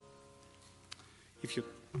If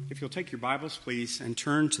you'll take your Bibles, please, and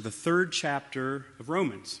turn to the third chapter of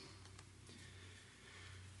Romans.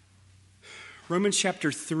 Romans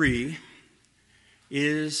chapter 3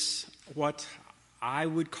 is what I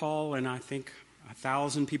would call, and I think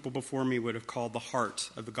 1,000 people before me would have called, the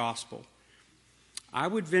heart of the gospel. I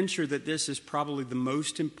would venture that this is probably the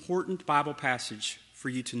most important Bible passage for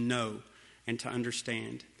you to know and to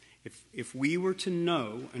understand. If we were to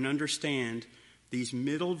know and understand these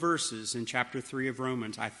middle verses in chapter 3 of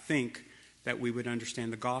Romans, I think that we would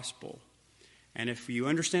understand the gospel. And if you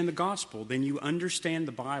understand the gospel, then you understand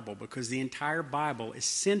the Bible, because the entire Bible is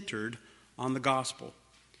centered on the gospel.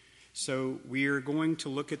 So we are going to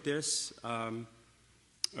look at this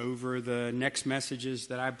over the next messages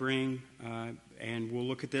that I bring, and we'll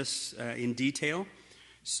look at this in detail.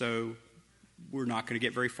 So we're not going to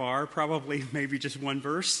get very far, probably maybe just one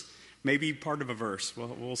verse, maybe part of a verse.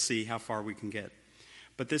 We'll see how far we can get.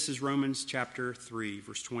 But this is Romans chapter 3,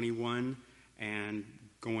 verse 21, and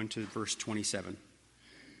going to verse 27.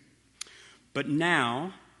 But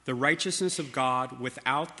now the righteousness of God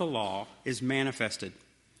without the law is manifested,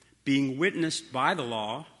 being witnessed by the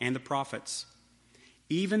law and the prophets,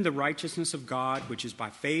 even the righteousness of God which is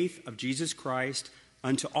by faith of Jesus Christ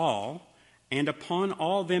unto all, and upon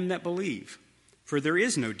all them that believe. For there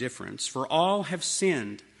is no difference, for all have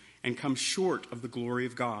sinned and come short of the glory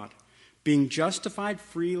of God, being justified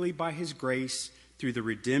freely by his grace through the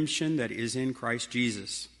redemption that is in Christ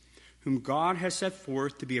Jesus, whom God has set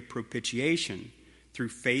forth to be a propitiation through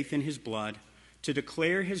faith in his blood, to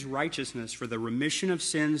declare his righteousness for the remission of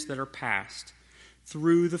sins that are past,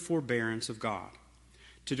 through the forbearance of God.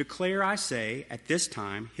 To declare, I say, at this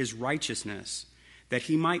time, his righteousness, that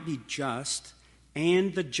he might be just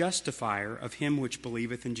and the justifier of him which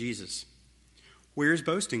believeth in Jesus. Where is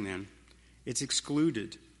boasting then? It's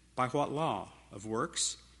excluded. By what law? Of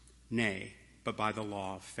works? Nay, but by the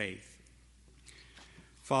law of faith.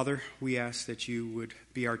 Father, we ask that you would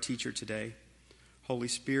be our teacher today. Holy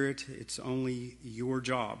Spirit, it's only your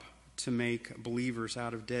job to make believers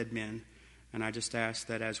out of dead men. And I just ask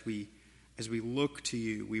that as we look to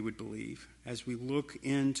you, we would believe. As we look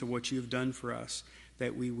into what you have done for us,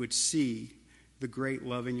 that we would see the great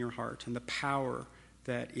love in your heart and the power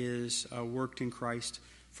that is worked in Christ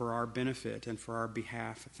for our benefit and for our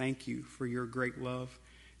behalf. Thank you for your great love.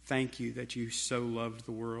 Thank you that you so loved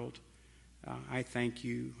the world. I thank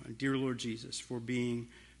you, dear Lord Jesus, for being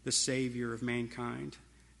the Savior of mankind.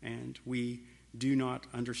 And we do not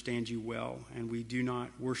understand you well, and we do not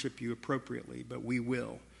worship you appropriately, but we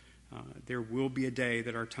will. There will be a day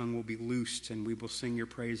that our tongue will be loosed, and we will sing your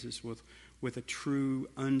praises with a true,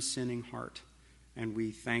 unsinning heart. And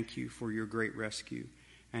we thank you for your great rescue,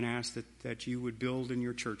 and ask that you would build in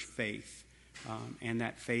your church faith, and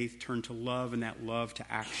that faith turn to love, and that love to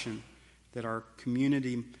action, that our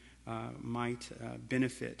community might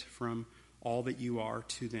benefit from all that you are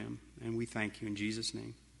to them. And we thank you in Jesus'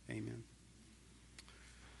 name. Amen.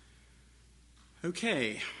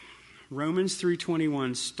 Okay, Romans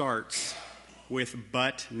 3:21 starts with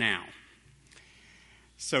 "but now."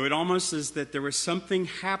 So it almost is that there was something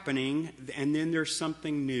happening, and then there's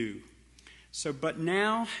something new. So, but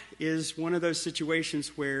now is one of those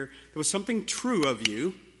situations where there was something true of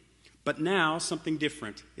you, but now something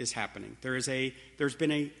different is happening. There's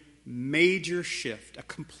been a major shift, a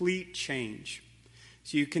complete change.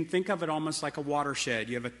 So you can think of it almost like a watershed.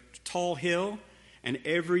 You have a tall hill, and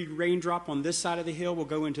every raindrop on this side of the hill will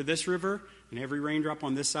go into this river, and every raindrop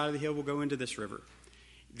on this side of the hill will go into this river.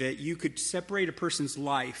 That you could separate a person's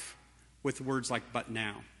life with words like "but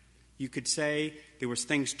now." You could say, there was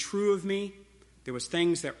things true of me, there was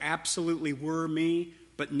things that absolutely were me,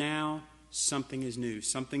 but now something is new,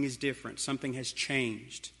 something is different, something has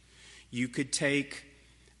changed. You could take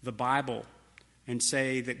the Bible and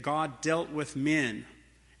say that God dealt with men,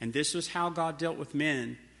 and this was how God dealt with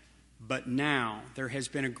men, but now there has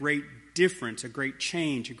been a great difference, a great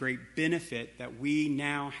change, a great benefit, that we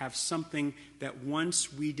now have something that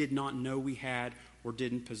once we did not know we had or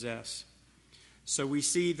didn't possess. So we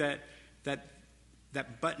see that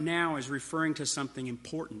 "but now" is referring to something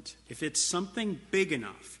important. If it's something big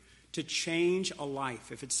enough to change a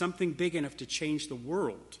life, if it's something big enough to change the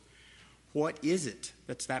world, what is it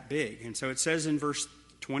that's that big? And so it says in verse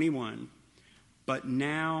 21, "But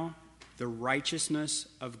now the righteousness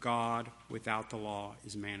of God without the law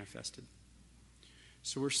is manifested."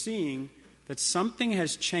 So we're seeing that something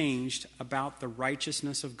has changed about the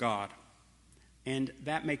righteousness of God. And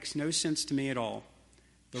that makes no sense to me at all.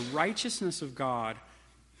 The righteousness of God,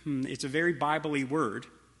 it's a very Bible-y word.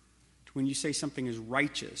 When you say something is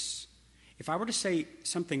righteous, If I were to say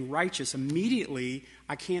something righteous, immediately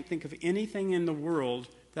I can't think of anything in the world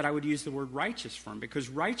that I would use the word righteous from, because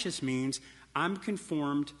righteous means I'm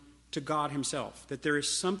conformed to God himself, that there is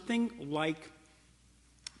something like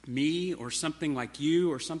me or something like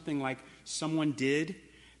you or something like someone did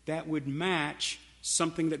that would match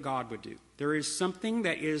something that God would do. There is something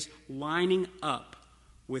that is lining up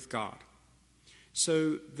with God.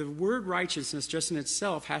 So the word righteousness just in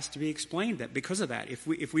itself has to be explained that because of that.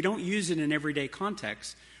 If we don't use it in everyday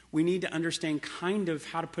context, we need to understand kind of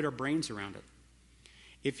how to put our brains around it.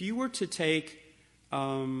 If you were to take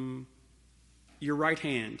your right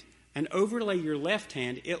hand and overlay your left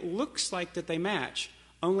hand, it looks like that they match,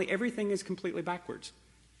 only everything is completely backwards.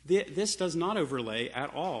 This does not overlay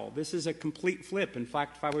at all. This is a complete flip. In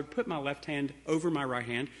fact, if I would put my left hand over my right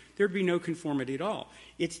hand, there'd be no conformity at all.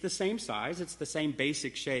 It's the same size, it's the same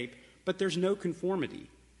basic shape, but there's no conformity.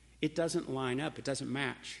 It doesn't line up, it doesn't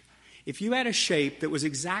match. If you had a shape that was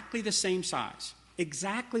exactly the same size,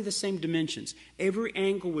 exactly the same dimensions, every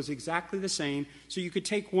angle was exactly the same, so you could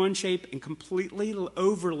take one shape and completely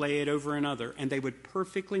overlay it over another, and they would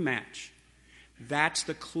perfectly match. That's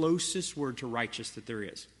the closest word to righteous that there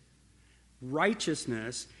is.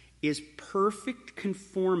 Righteousness is perfect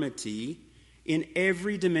conformity in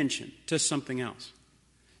every dimension to something else.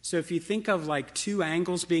 So if you think of like two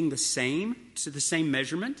angles being the same, to the same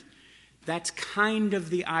measurement, that's kind of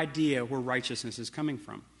the idea where righteousness is coming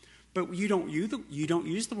from. But you don't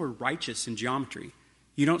use the word righteous in geometry.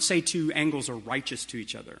 You don't say two angles are righteous to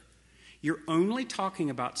each other. You're only talking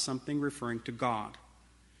about something referring to God.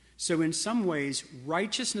 So in some ways,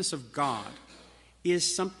 righteousness of God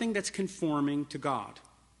is something that's conforming to God.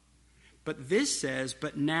 But this says,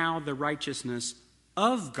 but now the righteousness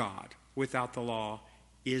of God without the law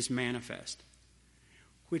is manifest.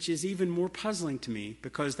 Which is even more puzzling to me,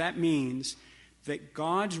 because that means that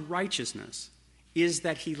God's righteousness is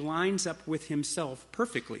that he lines up with himself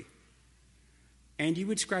perfectly. And you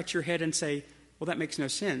would scratch your head and say, well, that makes no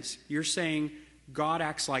sense. You're saying God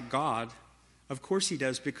acts like God. Of course he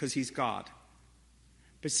does, because he's God.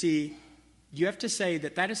 But see, you have to say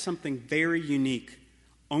that that is something very unique.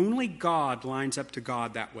 Only God lines up to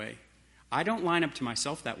God that way. I don't line up to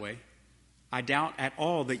myself that way. I doubt at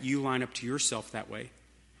all that you line up to yourself that way.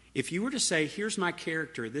 If you were to say, here's my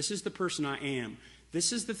character, this is the person I am,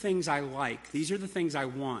 this is the things I like, these are the things I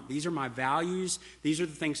want, these are my values, these are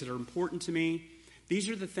the things that are important to me, these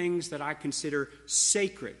are the things that I consider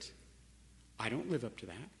sacred, I don't live up to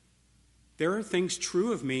that. There are things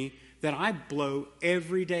true of me that I blow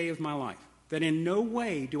every day of my life, that in no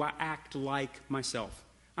way do I act like myself.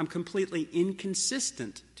 I'm completely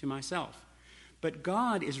inconsistent to myself. But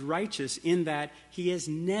God is righteous in that he is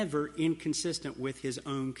never inconsistent with his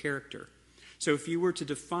own character. So if you were to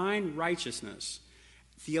define righteousness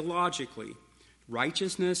theologically,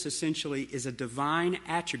 righteousness essentially is a divine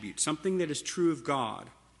attribute, something that is true of God,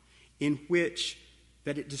 in which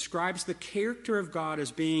that it describes the character of God as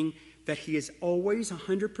being that he is always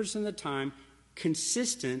 100% of the time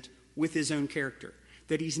consistent with his own character.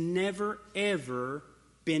 That he's never, ever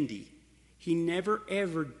bendy. He never,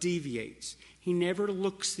 ever deviates. He never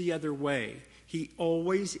looks the other way. He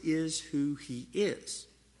always is who he is.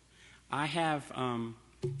 I have,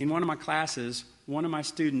 in one of my classes, one of my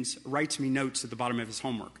students writes me notes at the bottom of his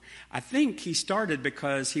homework. I think he started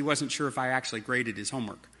because he wasn't sure if I actually graded his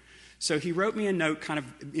homework. So he wrote me a note kind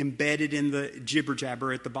of embedded in the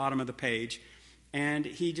jibber-jabber at the bottom of the page. And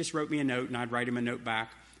he just wrote me a note, and I'd write him a note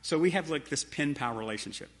back. So we have like this pen-pal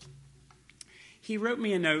relationship. He wrote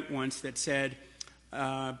me a note once that said,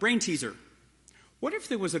 brain teaser, what if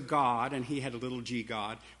there was a God, and he had a little g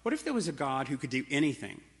God, what if there was a God who could do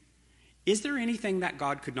anything? Is there anything that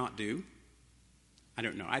God could not do? I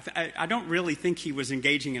don't know. I don't really think he was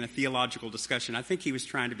engaging in a theological discussion. I think he was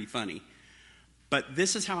trying to be funny. But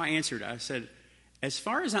this is how I answered. I said, as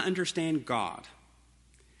far as I understand God,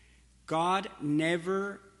 God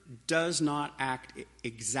never does not act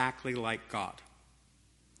exactly like God.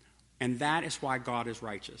 And that is why God is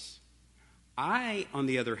righteous. I, on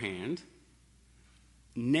the other hand,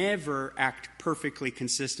 never act perfectly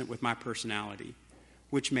consistent with my personality,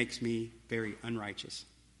 which makes me very unrighteous.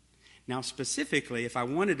 Now, specifically, if I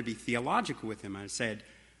wanted to be theological with him, I said,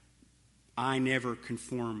 I never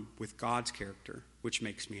conform with God's character, which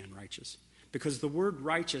makes me unrighteous. Because the word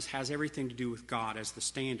righteous has everything to do with God as the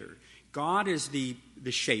standard. God is the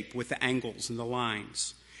shape with the angles and the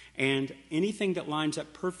lines. And anything that lines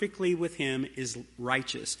up perfectly with him is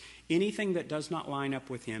righteous. Anything that does not line up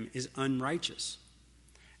with him is unrighteous.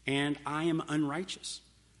 And I am unrighteous.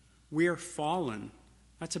 We are fallen.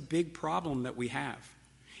 That's a big problem that we have.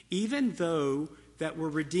 Even though that we're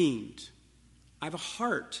redeemed, I have a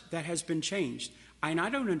heart that has been changed, and I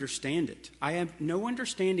don't understand it. I have no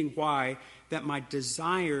understanding why that my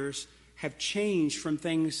desires have changed from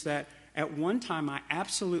things that at one time I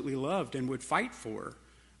absolutely loved and would fight for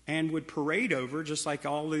and would parade over, just like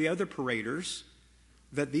all the other paraders,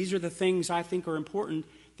 that these are the things I think are important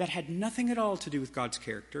that had nothing at all to do with God's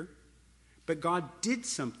character. But God did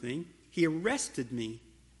something. He arrested me.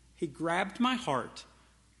 He grabbed my heart.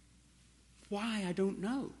 Why, I don't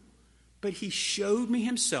know. But he showed me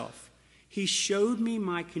himself. He showed me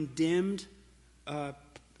my condemned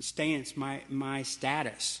stance, my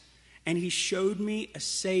status. And he showed me a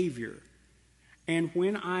Savior. And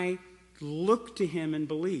when I looked to him and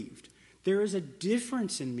believed, there is a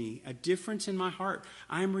difference in me, a difference in my heart.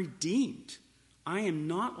 I am redeemed. I am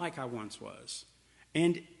not like I once was.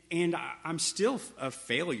 And I'm still a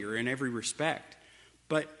failure in every respect.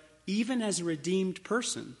 But even as a redeemed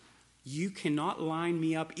person, you cannot line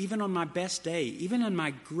me up, even on my best day, even in my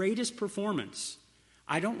greatest performance.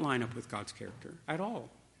 I don't line up with God's character at all.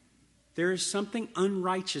 There is something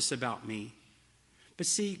unrighteous about me. But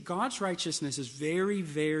see, God's righteousness is very,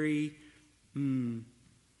 very,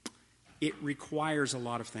 it requires a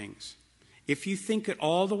lot of things. If you think it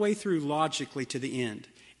all the way through logically to the end,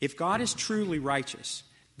 if God is truly righteous,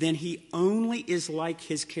 then he only is like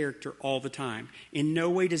his character all the time. In no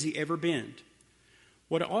way does he ever bend.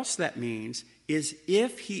 What else that means is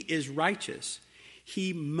if he is righteous,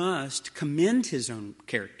 he must commend his own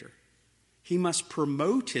character. He must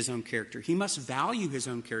promote his own character. He must value his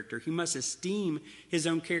own character. He must esteem his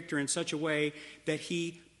own character in such a way that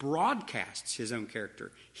he broadcasts his own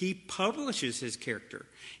character. He publishes his character.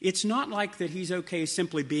 It's not like that he's okay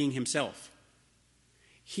simply being himself.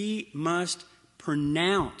 He must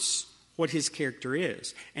pronounce what his character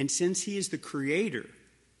is. And since he is the creator,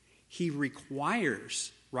 he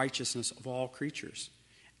requires righteousness of all creatures.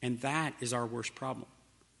 And that is our worst problem.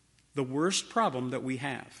 The worst problem that we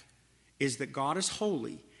have is that God is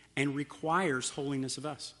holy and requires holiness of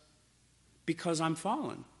us. Because I'm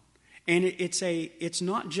fallen. And it's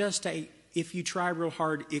not just if you try real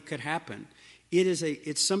hard, it could happen.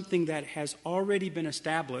 It's something that has already been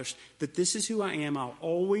established that this is who I am. I'll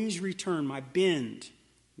always return my bend.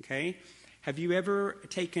 Okay? Have you ever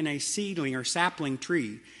taken a seedling or sapling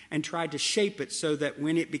tree and tried to shape it so that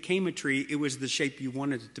when it became a tree, it was the shape you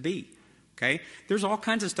wanted it to be? Okay? There's all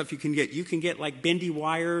kinds of stuff you can get. You can get like bendy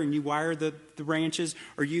wire and you wire the branches,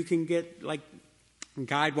 or you can get like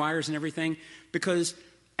guide wires and everything. Because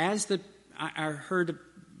I heard a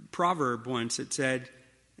proverb once, it said,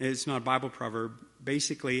 it's not a Bible proverb,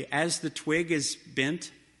 basically, as the twig is bent,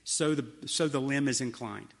 so the limb is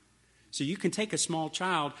inclined. So you can take a small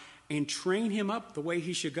child and train him up the way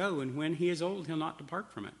he should go, and when he is old, he'll not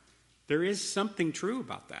depart from it. There is something true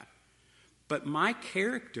about that. But my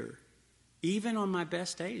character, even on my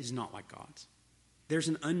best days, is not like God's. There's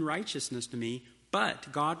an unrighteousness to me,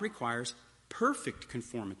 but God requires perfect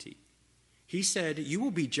conformity. He said, you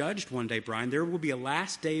will be judged one day, Brian. There will be a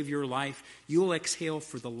last day of your life. You will exhale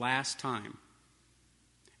for the last time.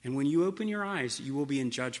 And when you open your eyes, you will be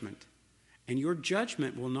in judgment. And your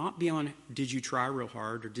judgment will not be on, did you try real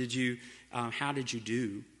hard? Or how did you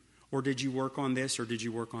do? Or did you work on this? Or did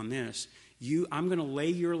you work on this? I'm going to lay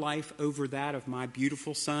your life over that of my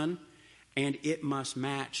beautiful son, and it must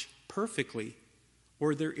match perfectly,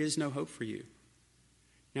 or there is no hope for you.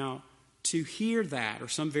 Now, to hear that, or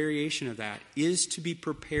some variation of that, is to be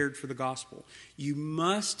prepared for the gospel. You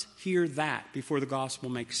must hear that before the gospel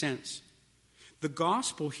makes sense. The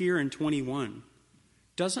gospel here in 21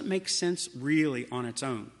 doesn't make sense really on its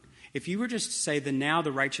own. If you were just to say that now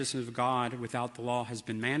the righteousness of God without the law has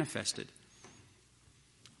been manifested,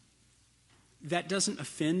 that doesn't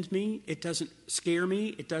offend me, it doesn't scare me,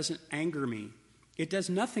 it doesn't anger me. It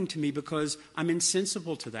does nothing to me because I'm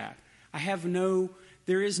insensible to that.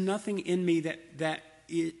 There is nothing in me that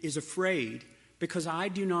is afraid, because I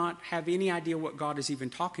do not have any idea what God is even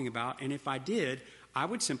talking about. And if I did, I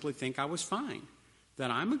would simply think I was fine, that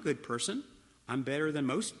I'm a good person. I'm better than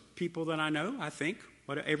most people that I know, I think.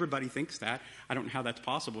 Everybody thinks that. I don't know how that's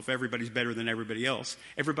possible if everybody's better than everybody else.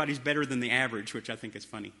 Everybody's better than the average, which I think is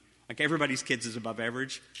funny. Like everybody's kids is above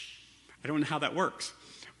average. I don't know how that works.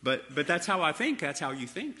 But that's how I think. That's how you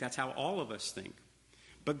think. That's how all of us think.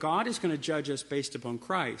 But God is going to judge us based upon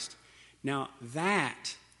Christ. Now,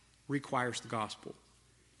 that requires the gospel.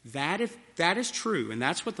 That is true, and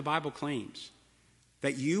that's what the Bible claims,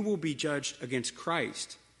 that you will be judged against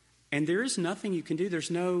Christ. And there is nothing you can do.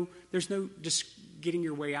 There's no just getting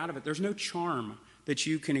your way out of it. There's no charm that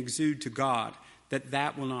you can exude to God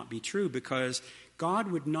that will not be true, because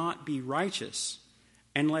God would not be righteous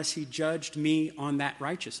unless he judged me on that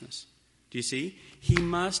righteousness. Do you see? He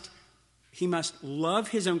must love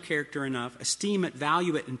his own character enough, esteem it,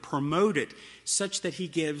 value it, and promote it such that he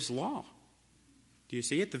gives law. Do you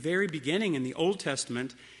see? At the very beginning in the Old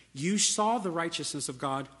Testament, you saw the righteousness of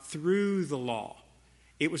God through the law.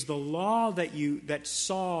 It was the law that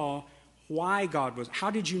saw why God was.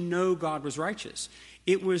 How did you know God was righteous?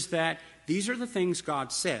 It was that these are the things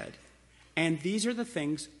God said, and these are the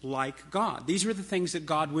things like God. These are the things that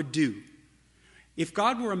God would do. If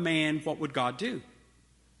God were a man, what would God do?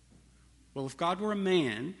 Well, if God were a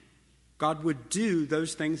man, God would do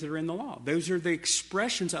those things that are in the law. Those are the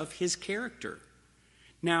expressions of his character.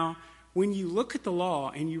 Now, when you look at the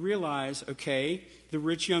law and you realize, okay, the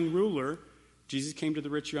rich young ruler, Jesus came to the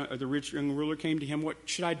rich young ruler came to him, what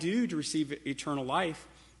should I do to receive eternal life?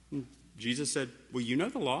 And Jesus said, well, you know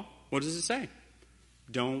the law. What does it say?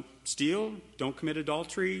 Don't steal, don't commit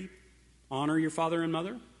adultery, honor your father and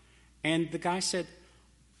mother. And the guy said,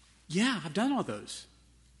 yeah, I've done all those.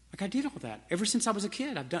 Like I did all that. Ever since I was a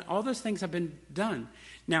kid, I've done all those things have been done.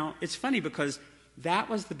 Now, it's funny because that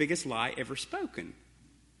was the biggest lie ever spoken.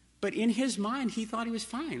 But in his mind, he thought he was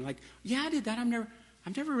fine. Like, yeah, I did that. I've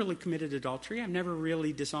never really committed adultery. I've never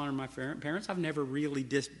really dishonored my parents. I've never really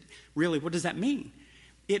what does that mean?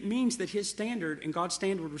 It means that his standard and God's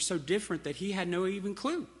standard were so different that he had no even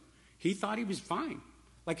clue. He thought he was fine.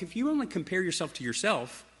 Like if you only compare yourself to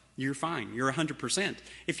yourself, you're fine. You're 100%.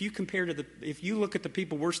 If you look at the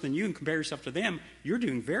people worse than you and compare yourself to them, you're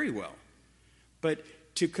doing very well. But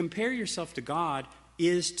to compare yourself to God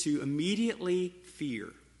is to immediately fear.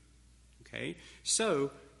 Okay?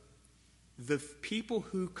 So, the people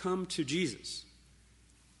who come to Jesus,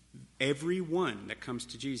 everyone that comes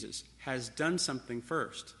to Jesus has done something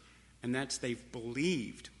first, and that's they've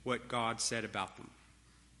believed what God said about them.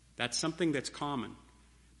 That's something that's common.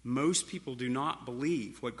 Most people do not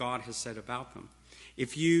believe what God has said about them.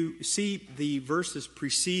 If you see the verses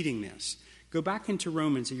preceding this, go back into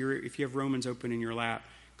Romans. If you have Romans open in your lap,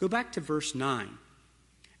 go back to verse 9.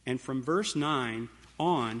 And from verse 9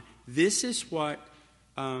 on, this is what...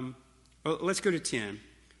 let's go to 10.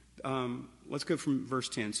 Let's go from verse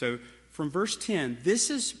 10. So from verse 10, this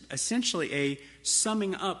is essentially a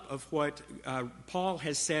summing up of what Paul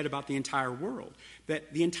has said about the entire world.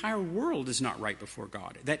 That the entire world is not right before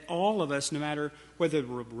God. That all of us, no matter whether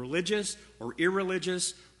we're religious or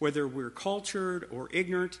irreligious, whether we're cultured or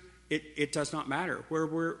ignorant, it does not matter. Where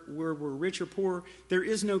we're rich or poor, there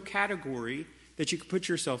is no category that you can put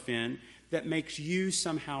yourself in that makes you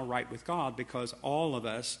somehow right with God, because all of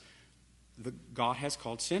us, God has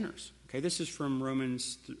called sinners. Okay, this is from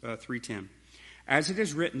Romans 3:10. As it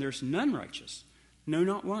is written, there's none righteous, no,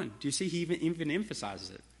 not one. Do you see? He even emphasizes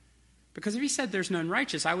it. Because if he said there's none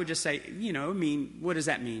righteous, I would just say, what does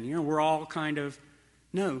that mean? We're all kind of,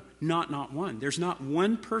 no, not one. There's not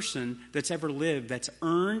one person that's ever lived that's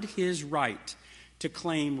earned his right to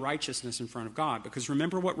claim righteousness in front of God. Because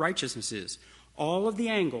remember what righteousness is. All of the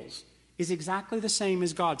angles is exactly the same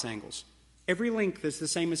as God's angles. Every length is the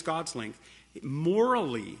same as God's length.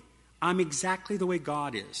 Morally, I'm exactly the way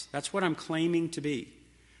God is. That's what I'm claiming to be.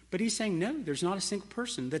 But he's saying, no, there's not a single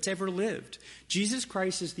person that's ever lived. Jesus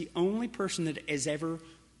Christ is the only person that has ever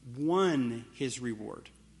won his reward.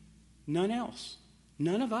 None else.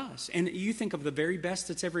 None of us. And you think of the very best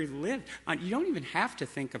that's ever lived. You don't even have to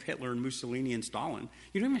think of Hitler and Mussolini and Stalin.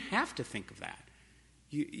 You don't even have to think of that.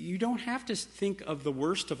 You don't have to think of the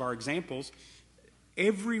worst of our examples.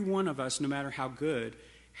 Every one of us, no matter how good,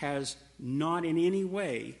 has not in any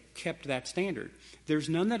way kept that standard. There's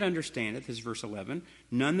none that understandeth, this is verse 11,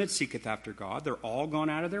 none that seeketh after God. They're all gone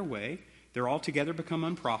out of their way. They're all together become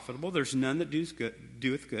unprofitable. There's none that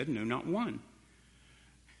doeth good, no, not one.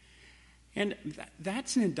 And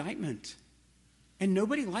that's an indictment. And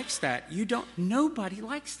nobody likes that. Nobody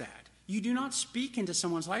likes that. You do not speak into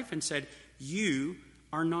someone's life and said, you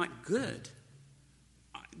are not good.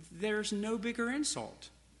 There's no bigger insult.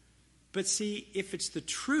 But see, if it's the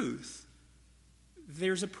truth,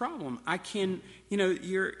 there's a problem.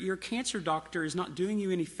 Your cancer doctor is not doing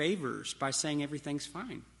you any favors by saying everything's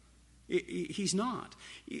fine. He's not.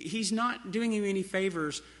 He's not doing you any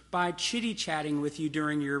favors by chitty-chatting with you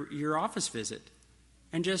during your office visit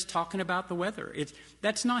and just talking about the weather.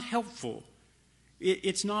 That's not helpful.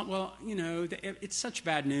 It's not, it's such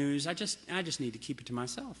bad news. I just need to keep it to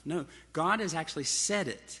myself. No, God has actually said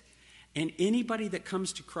it. And anybody that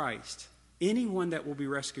comes to Christ, anyone that will be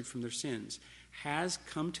rescued from their sins, has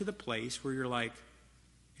come to the place where you're like,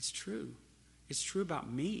 it's true. It's true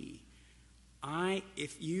about me.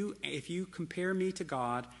 If you compare me to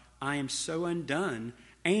God, I am so undone.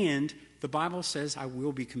 And the Bible says I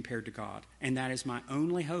will be compared to God. And that is my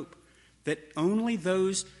only hope. That only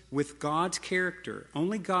those with God's character,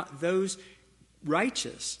 only those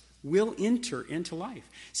righteous will enter into life.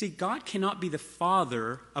 See, God cannot be the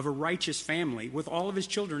father of a righteous family with all of his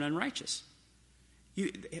children unrighteous.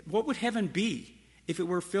 What would heaven be if it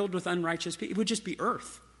were filled with unrighteous people? It would just be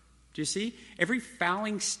earth. Do you see? Every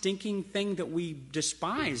fouling, stinking thing that we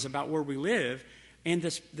despise about where we live and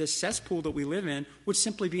this cesspool that we live in would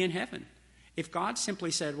simply be in heaven. If God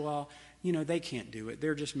simply said, well, they can't do it.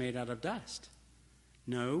 They're just made out of dust.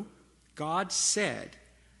 No, God said,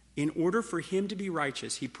 in order for him to be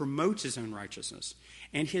righteous, he promotes his own righteousness.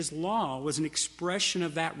 And his law was an expression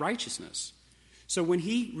of that righteousness. So when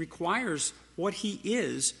he requires what he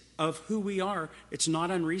is of who we are, it's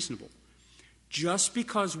not unreasonable. Just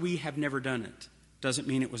because we have never done it doesn't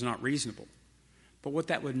mean it was not reasonable. But what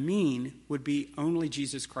that would mean would be only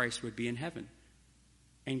Jesus Christ would be in heaven.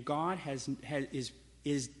 And God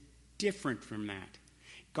is different from that.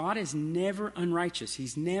 God is never unrighteous.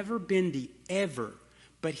 He's never bendy, ever.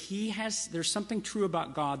 But there's something true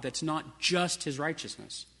about God that's not just his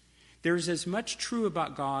righteousness. There's as much true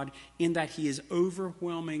about God in that he is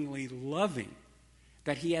overwhelmingly loving,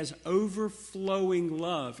 that he has overflowing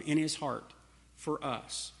love in his heart for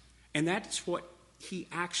us. And that's what he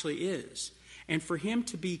actually is. And for him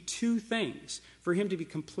to be two things, for him to be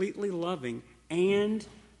completely loving and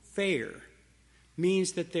fair,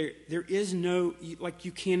 means that there is no,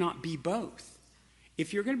 you cannot be both.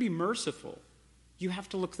 If you're going to be merciful, you have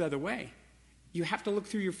to look the other way. You have to look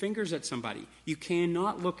through your fingers at somebody. You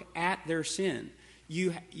cannot look at their sin.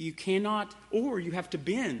 You cannot, or you have to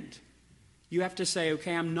bend. You have to say,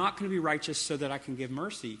 okay, I'm not going to be righteous so that I can give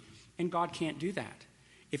mercy. And God can't do that.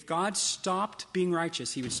 If God stopped being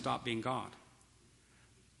righteous, he would stop being God.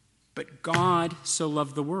 But God so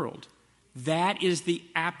loved the world. That is the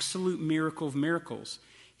absolute miracle of miracles.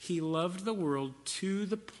 He loved the world to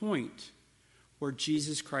the point where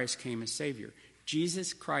Jesus Christ came as Savior.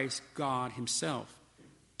 Jesus Christ, God himself,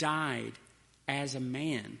 died as a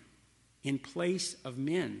man in place of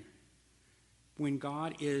men. When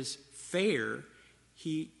God is fair,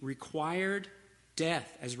 he required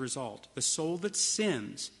death as a result. The soul that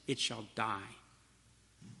sins, it shall die.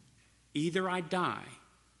 Either I die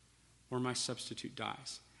or my substitute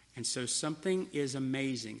dies. And so something is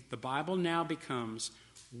amazing. The Bible now becomes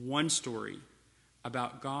one story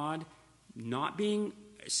about God not being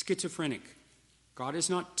schizophrenic. God is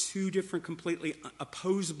not two different, completely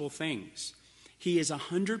opposable things. He is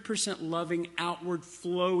 100% loving, outward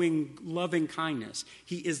flowing loving kindness.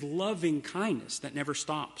 He is loving kindness that never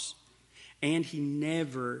stops. And he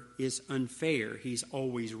never is unfair. He's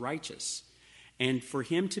always righteous. And for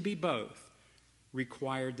him to be both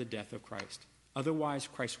required the death of Christ. Otherwise,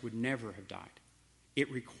 Christ would never have died.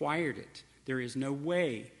 It required it. There is no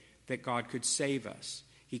way that God could save us.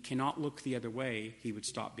 He cannot look the other way. He would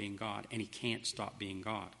stop being God, and he can't stop being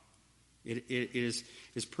God. It is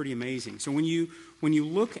pretty amazing. So when you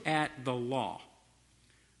look at the law,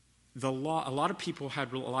 a lot of people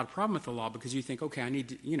had a lot of problem with the law because you think, okay, I need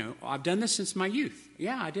to, I've done this since my youth.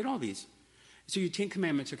 Yeah, I did all these. So you 10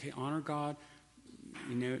 commandments, okay, honor God,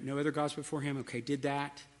 no other gods before him. Okay, did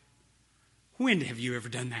that. When have you ever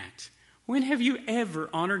done that? When have you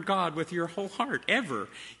ever honored God with your whole heart? Ever?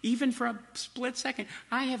 Even for a split second.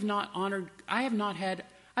 I've had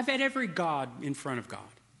every God in front of God.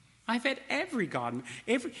 I've had every God.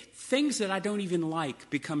 Things that I don't even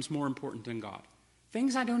like becomes more important than God.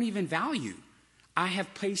 Things I don't even value, I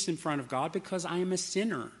have placed in front of God because I am a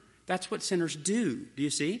sinner. That's what sinners do. Do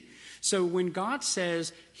you see? So when God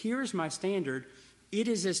says, here's my standard, it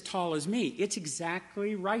is as tall as me. It's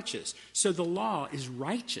exactly righteous. So the law is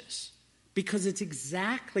righteous because it's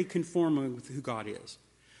exactly conforming with who God is.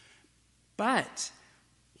 But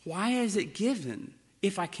why is it given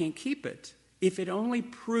if I can't keep it? If it only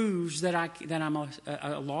proves that I'm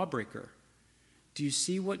a lawbreaker? Do you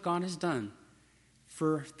see what God has done?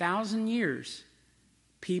 For 1,000 years,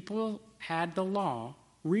 people had the law,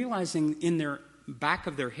 realizing in their back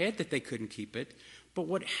of their head that they couldn't keep it. But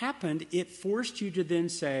what happened, it forced you to then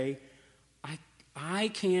say, I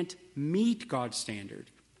can't meet God's standard.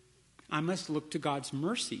 I must look to God's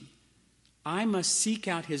mercy. I must seek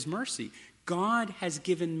out his mercy. God has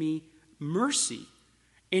given me mercy,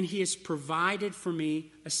 and he has provided for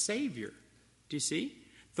me a Savior. Do you see?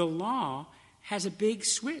 The law has a big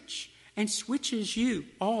switch and switches you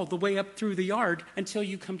all the way up through the yard until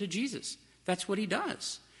you come to Jesus. That's what he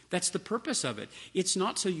does. That's the purpose of it. It's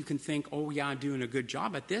not so you can think, oh, yeah, I'm doing a good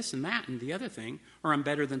job at this and that and the other thing, or I'm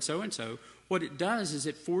better than so-and-so. What it does is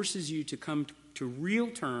it forces you to come to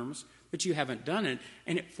real terms, but you haven't done it,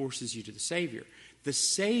 and it forces you to the Savior. The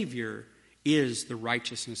Savior is the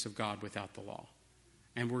righteousness of God without the law.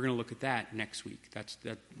 And we're going to look at that next week.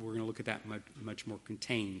 We're going to look at that much more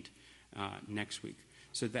contained next week.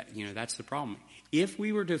 So that's the problem. If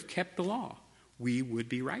we were to have kept the law, we would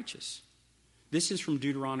be righteous. This is from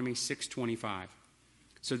Deuteronomy 6:25.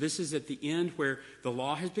 So this is at the end where the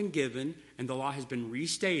law has been given and the law has been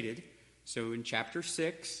restated. So in chapter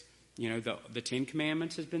 6, the Ten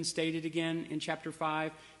Commandments has been stated again in chapter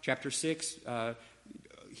 5. Chapter 6,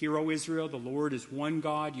 Hear, O Israel, the Lord is one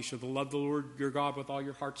God. You shall love the Lord your God with all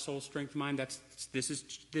your heart, soul, strength, mind. This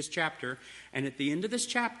is this chapter. And at the end of this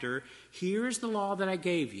chapter, here is the law that I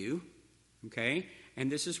gave you. Okay? And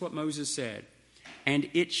this is what Moses said. And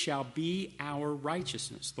it shall be our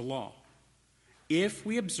righteousness, the law, if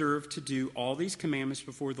we observe to do all these commandments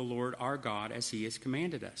before the Lord our God as he has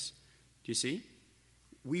commanded us. Do you see?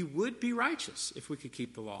 We would be righteous if we could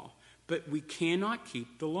keep the law, but we cannot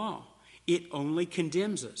keep the law. It only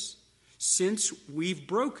condemns us. Since we've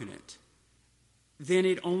broken it, then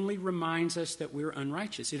it only reminds us that we're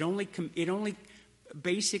unrighteous. It only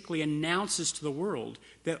basically announces to the world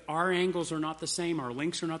that our angles are not the same, our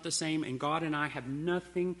links are not the same, and God and I have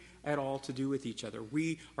nothing at all to do with each other.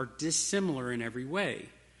 We are dissimilar in every way.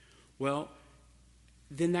 Well,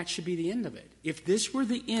 then that should be the end of it. If this were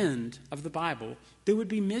the end of the Bible, there would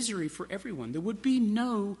be misery for everyone. There would be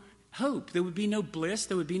no hope. There would be no bliss.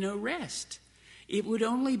 There would be no rest. It would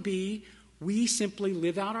only be we simply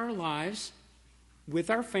live out our lives with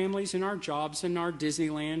our families and our jobs and our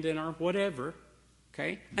Disneyland and our whatever,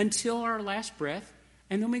 okay, until our last breath,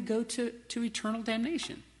 and then we go to eternal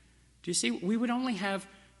damnation. Do you see? We would only have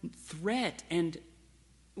threat, and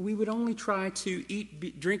we would only try to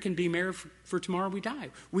eat, drink, and be merry for tomorrow we die.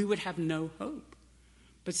 We would have no hope.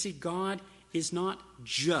 But see, God is not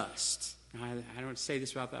just, I don't say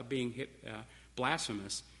this without being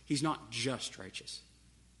blasphemous, he's not just righteous.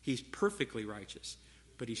 He's perfectly righteous,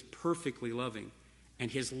 but he's perfectly loving. And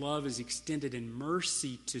his love is extended in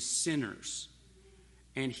mercy to sinners.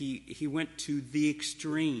 And he went to the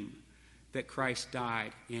extreme that Christ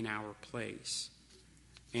died in our place.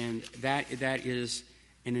 And that is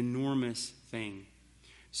an enormous thing.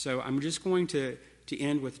 So I'm just going to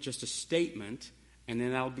end with just a statement, and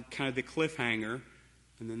then that'll be kind of the cliffhanger.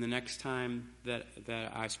 And then the next time that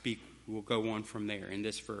I speak, we'll go on from there in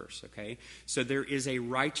this verse, okay? So there is a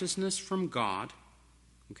righteousness from God,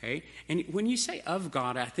 okay? And when you say of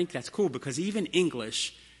God, I think that's cool, because even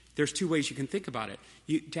English, there's two ways you can think about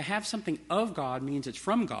it. To have something of God means it's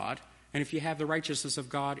from God, and if you have the righteousness of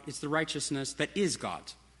God, it's the righteousness that is God.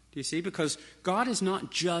 Do you see? Because God is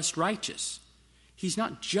not just righteous. He's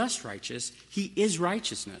not just righteous. He is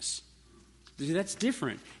righteousness. That's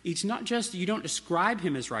different. It's not just, you don't describe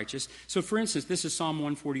him as righteous. So, for instance, this is Psalm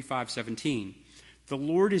 145:17. The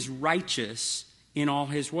Lord is righteous in all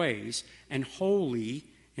his ways and holy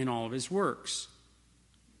in all of his works.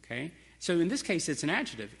 Okay? So in this case, it's an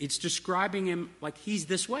adjective. It's describing him like he's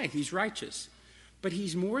this way. He's righteous. But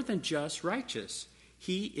he's more than just righteous.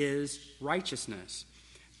 He is righteousness.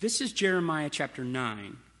 This is Jeremiah chapter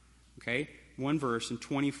 9. Okay? One verse in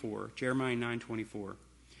 24. Jeremiah 9:24.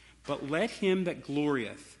 But let him that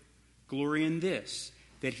glorieth glory in this,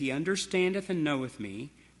 that he understandeth and knoweth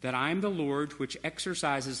me, that I am the Lord which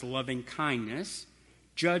exercises loving kindness,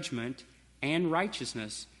 judgment, and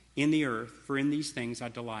righteousness in the earth, for in these things I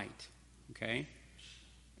delight. Okay?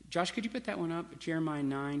 Josh, could you put that one up? Jeremiah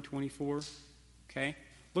 9:24. Okay?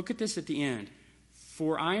 Look at this at the end.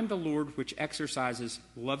 For I am the Lord which exercises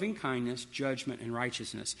loving kindness, judgment, and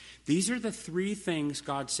righteousness. These are the three things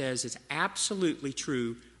God says is absolutely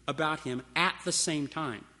true about him at the same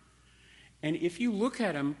time. And if you look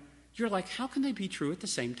at him, you're like, how can they be true at the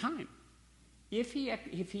same time? If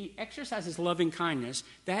he exercises loving kindness,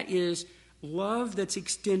 that is love that's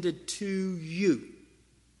extended to you.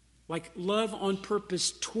 Like love on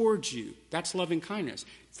purpose towards you. That's loving kindness.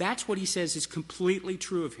 That's what he says is completely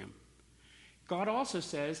true of him. God also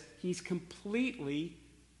says he's completely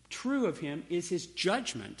true of him is his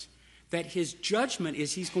judgment. That his judgment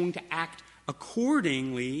is he's going to act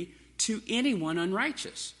accordingly to anyone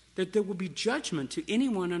unrighteous. That there will be judgment to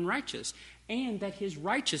anyone unrighteous. And that his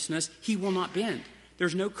righteousness he will not bend.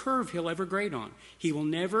 There's no curve he'll ever grade on. He will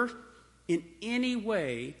never in any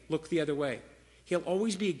way look the other way. He'll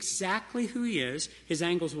always be exactly who he is. His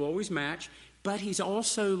angles will always match. But he's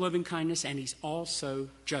also loving kindness and he's also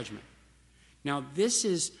judgment. Now this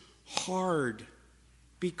is hard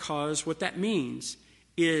because what that means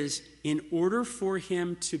is in order for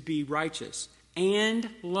him to be righteous and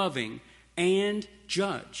loving and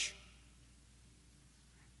judge,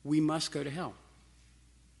 we must go to hell.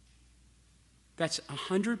 That's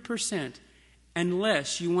 100%,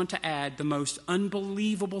 unless you want to add the most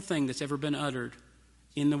unbelievable thing that's ever been uttered,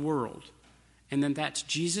 in the world. And then that's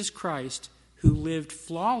Jesus Christ, who lived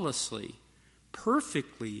flawlessly,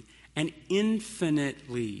 perfectly, and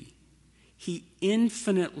infinitely. He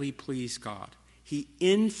infinitely pleased God. He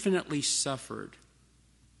infinitely suffered.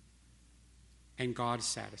 And God is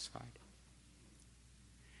satisfied.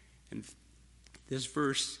 And this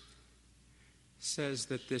verse says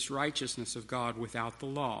that this righteousness of God without the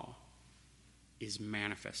law is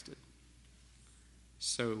manifested.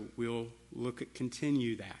 So we'll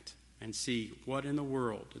continue that and see what in the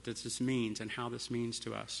world this means and how this means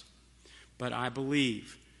to us. But I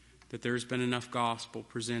believe that there's been enough gospel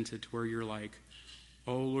presented to where you're like,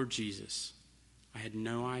 oh, Lord Jesus, I had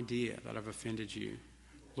no idea that I've offended you.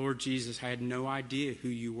 Lord Jesus, I had no idea who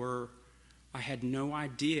you were. I had no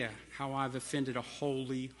idea how I've offended a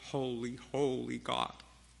holy, holy, holy God.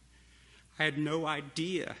 I had no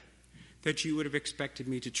idea that you would have expected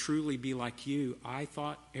me to truly be like you. I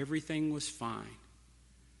thought everything was fine.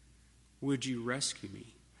 Would you rescue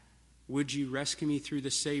me? Would you rescue me through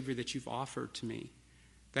the Savior that you've offered to me?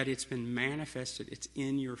 That it's been manifested, it's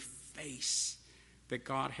in your face, that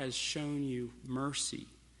God has shown you mercy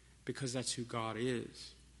because that's who God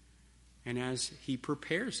is. And as He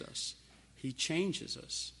prepares us, He changes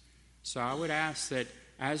us. So I would ask that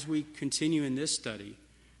as we continue in this study,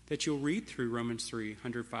 that you'll read through Romans 3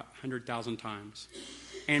 100,000 times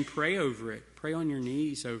and pray over it. Pray on your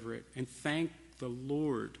knees over it and thank the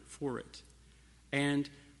Lord for it. And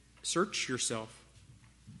search yourself.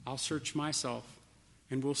 I'll search myself.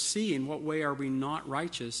 And we'll see in what way are we not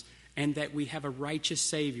righteous, and that we have a righteous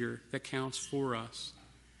Savior that counts for us.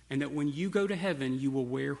 And that when you go to heaven, you will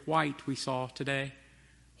wear white, we saw today.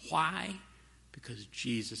 Why? Because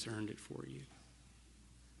Jesus earned it for you.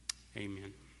 Amen.